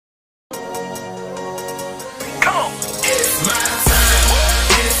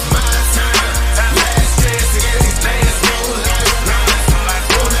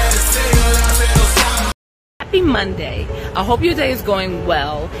Monday. I hope your day is going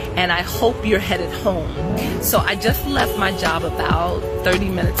well, and I hope you're headed home. So I just left my job about 30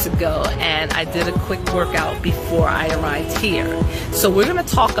 minutes ago, and I did a quick workout before I arrived here. So we're going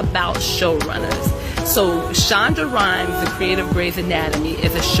to talk about showrunners. So Shonda Rhimes, the creator of Grey's Anatomy,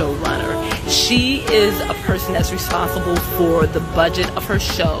 is a showrunner. She is a person that's responsible for the budget of her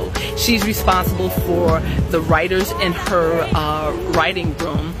show. She's responsible for the writers in her writing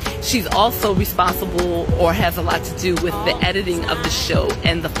room. She's also responsible or has a lot to do with the editing of the show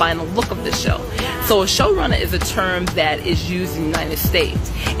and the final look of the show. So a showrunner is a term that is used in the United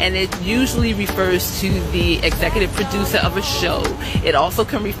States, and it usually refers to the executive producer of a show. It also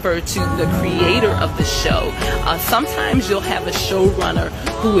can refer to the creator of the show. Sometimes you'll have a showrunner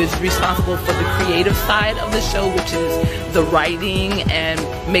who is responsible for the creative side of the show, which is the writing and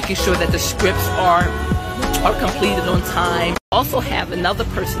making sure that the scripts are completed on time. Also have another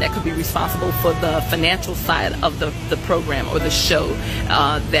person that could be responsible for the financial side of the program or the show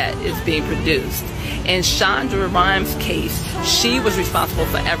that is being produced. In Shonda Rhimes' case, she was responsible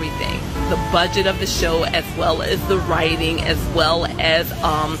for everything. The budget of the show, as well as the writing, as well as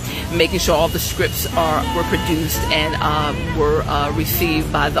making sure all the scripts were produced and were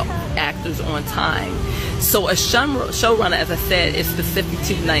received by the actors on time. So a showrunner, as I said, is specific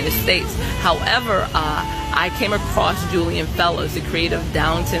to the United States. However, I came across Julian Fellows, the creator of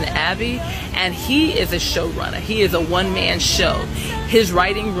Downton Abbey, and he is a showrunner. He is a one-man show. His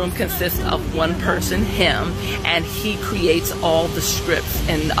writing room consists of one person, him, and he creates all the scripts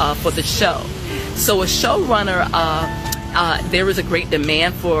and for the show. So a showrunner, there is a great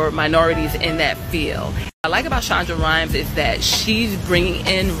demand for minorities in that field. What I like about Shonda Rhimes is that she's bringing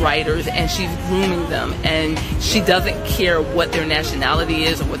in writers and she's grooming them, and she doesn't care what their nationality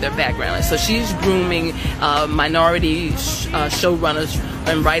is or what their background is. So she's grooming minority showrunners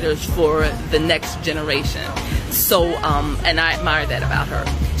and writers for the next generation. So, and I admire that about her.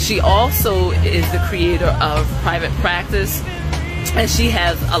 She also is the creator of Private Practice, and she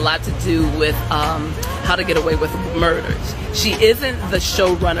has a lot to do with How to Get Away with Murders. She isn't the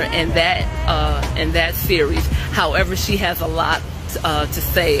showrunner in that series. However, she has a lot to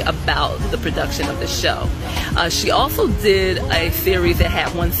say about the production of the show. She also did a series that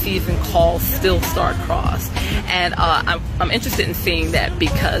had one season called Still Star-Crossed, and I'm interested in seeing that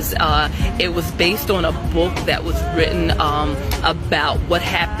because it was based on a book that was written about what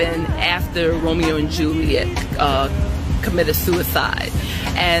happened after Romeo and Juliet committed suicide,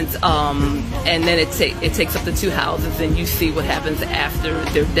 and then it takes up the two houses, and you see what happens after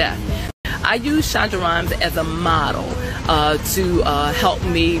their death. I use Shonda Rhimes as a model to help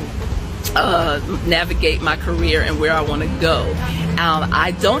me navigate my career and where I want to go.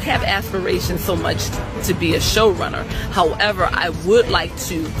 I don't have aspirations so much to be a showrunner. However, I would like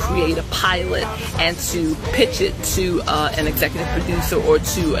to create a pilot and to pitch it to an executive producer or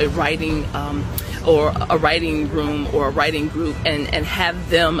to a writing room or a writing group, and have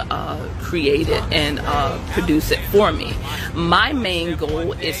them create it and produce it for me. My main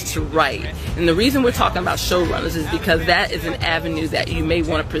goal is to write, and the reason we're talking about showrunners is because that is an avenue that you may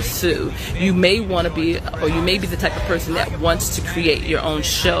want to pursue. You may want to be, or you may be the type of person that wants to create your own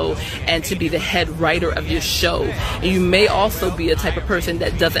show and to be the head writer of your show. And you may also be a type of person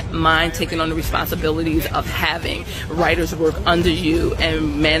that doesn't mind taking on the responsibilities of having writers work under you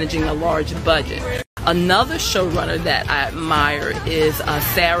and managing a large budget. Another showrunner that I admire is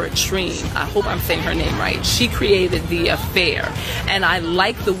Sarah Treen. I hope I'm saying her name right. She created The Affair, and I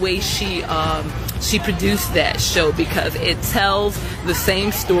like the way she produced that show because it tells the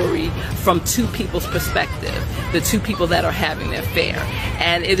same story from two people's perspective, the two people that are having the affair.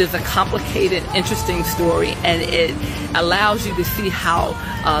 And it is a complicated, interesting story, and it allows you to see how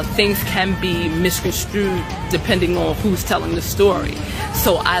things can be misconstrued depending on who's telling the story.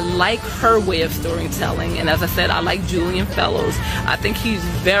 So I like her way of storytelling, and as I said, I like Julian Fellows. I think he's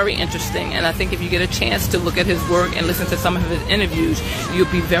very interesting, and I think if you get a chance to look at his work and listen to some of his interviews,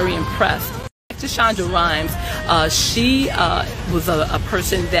 you'll be very impressed. To Shonda Rhimes, she was a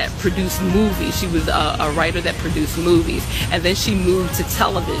person that produced movies. She was a writer that produced movies, and then she moved to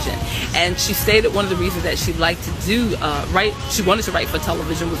television. And she stated one of the reasons that she liked to she wanted to write for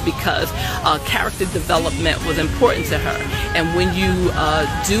television was because character development was important to her. And when you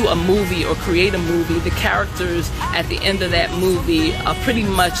do a movie or create a movie, the characters at the end of that movie pretty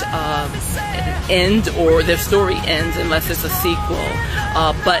much end, or their story ends unless it's a sequel.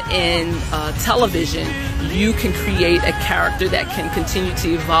 But in television, you can create a character that can continue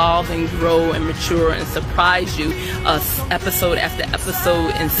to evolve and grow and mature and surprise you episode after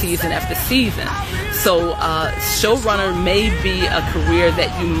episode and season after season. So showrunner may be a career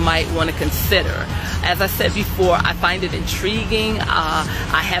that you might want to consider. As I said before, I find it intriguing.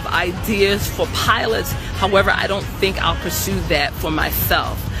 I have ideas for pilots. However, I don't think I'll pursue that for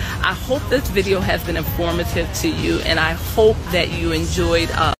myself. I hope this video has been informative to you, and I hope that you enjoyed